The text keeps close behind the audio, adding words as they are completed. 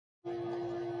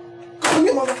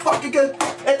you motherfucker, que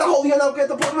esta jodida que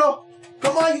te pongo.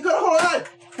 Come on, you gotta hold on.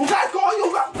 Jugar, coño,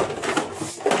 jugar.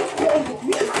 Coño,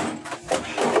 mierda.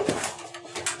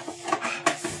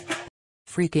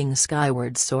 Freaking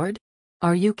Skyward Sword?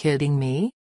 Are you kidding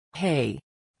me? Hey.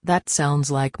 That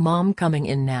sounds like Mom coming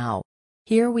in now.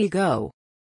 Here we go.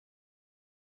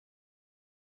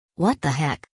 What the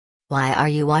heck? Why are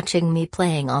you watching me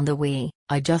playing on the Wii?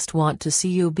 I just want to see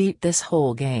you beat this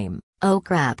whole game. Oh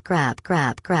crap.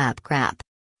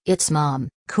 It's Mom.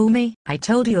 Kumi, I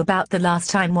told you about the last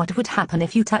time what would happen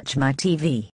if you touch my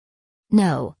TV.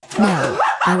 No,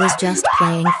 I was just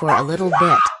playing for a little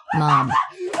bit, Mom.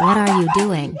 What are you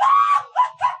doing?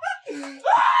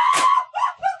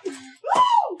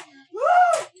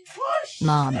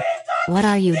 Mom, what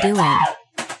are you doing?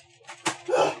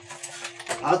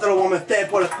 Ahora te lo voy a meter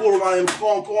por el culo, madre,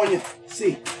 coño.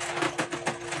 Sí.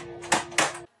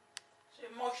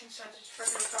 Motion sensor is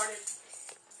freaking retarded.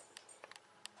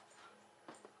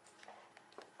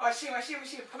 Oh, I see him.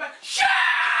 Come back. Shit!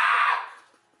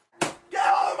 ¿Qué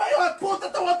hombre, hijo de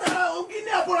puta? Te voy a tirar un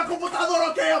guineo por la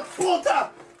computadora, ¿qué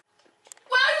puta?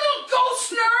 Well, you little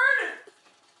ghost nerd!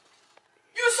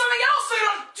 Use something else so you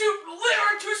don't do litter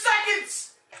in 2 seconds!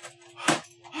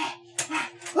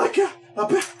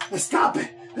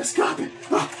 Escape.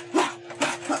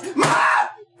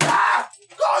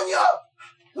 Coño!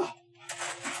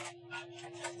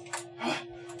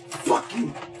 Fucking.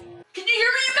 Can you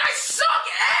hear me? You guys suck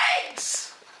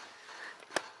eggs!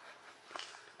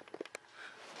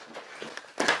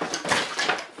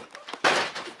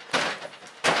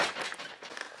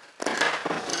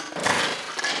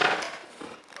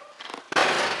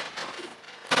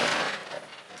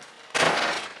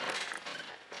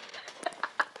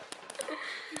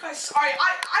 You guys, alright, I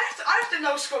have to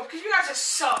no scope because you guys just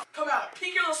suck. Come out,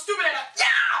 peek your little stupid ass. Yeah!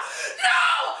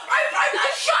 No! I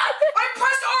shot! I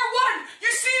pressed R1!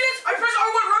 You see this? I pressed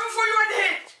R1 right before you went to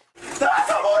hit! ¡Te vas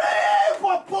a morir, hijo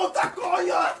de puta,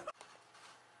 coño!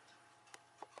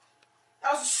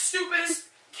 That was the stupidest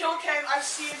kill cam I've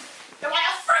seen in my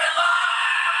free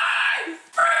life!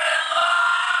 Free life!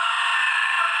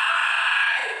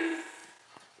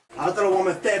 Ahora te lo voy a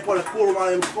meter por el culo,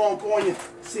 madre, coño.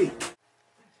 Sí.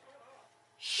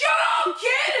 Shut up,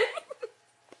 kid!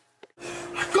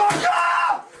 ¡Coño!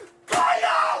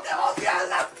 ¡Te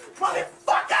jodida,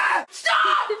 motherfucker!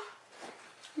 Stop!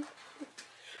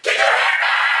 Can you hear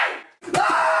me?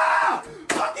 ¡Ah!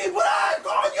 ¡Fucking break,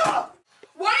 coño!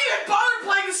 Why do you even bother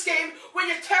playing this game when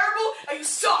you're terrible and you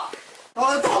suck?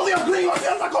 ¡No, te jodido gringo!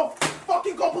 ¡Mierda con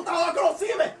fucking computadora que no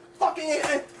sirve! ¡Fucking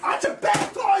HP,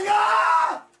 coño!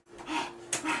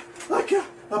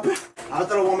 Ahora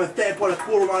te lo voy a meter por el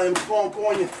culo, madre,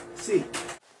 coño. Sí.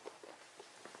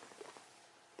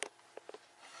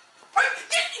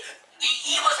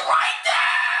 He was right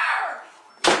there!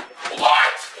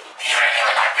 What? You didn't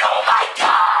even let me, oh my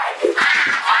god!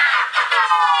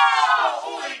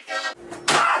 Holy god!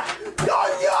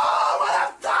 ¡Coño!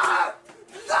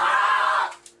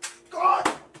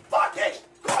 ¡Fucking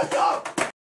coño!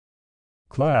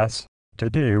 Class,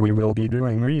 today we will be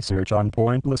doing research on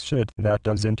pointless shit that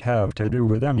doesn't have to do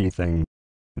with anything.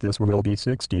 This will be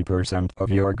 60% of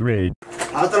your grade.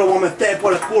 Ahora te lo voy a meter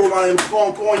por el culo, madre,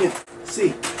 coño.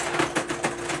 Sí.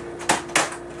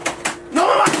 ¡No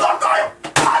me mató, coño!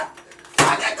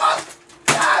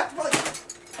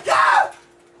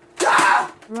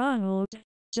 Ronald,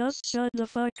 just shut the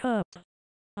fuck up.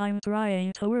 I'm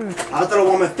trying to work. Ahora te lo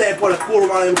voy a meter por el culo,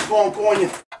 madre, coño.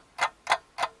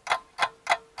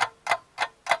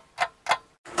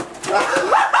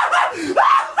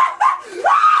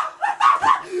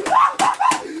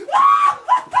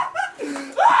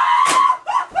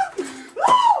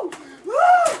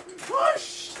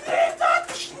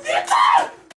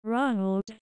 Ronald,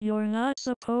 you're not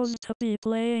supposed to be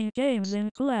playing games in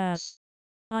class.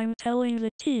 I'm telling the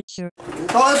teacher.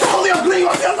 ¡No, te jodido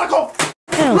gringo, mierda con!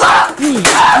 Help!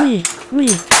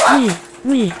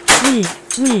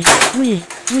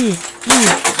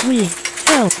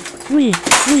 Help!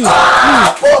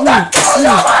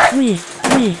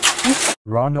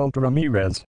 Ronald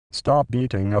Ramirez, stop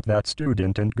beating up that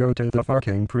student and go to the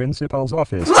fucking principal's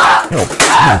office. Help!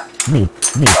 Me!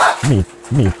 Help!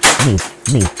 Me!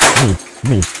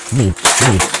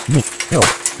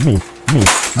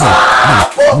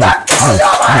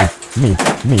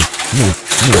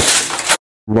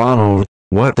 Ronald,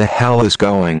 what the hell is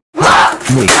going?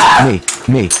 Me.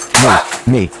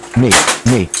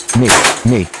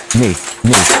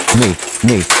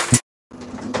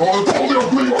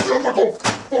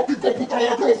 Fucking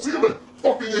computadora que no sirve.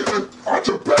 Fucking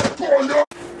HP, coño.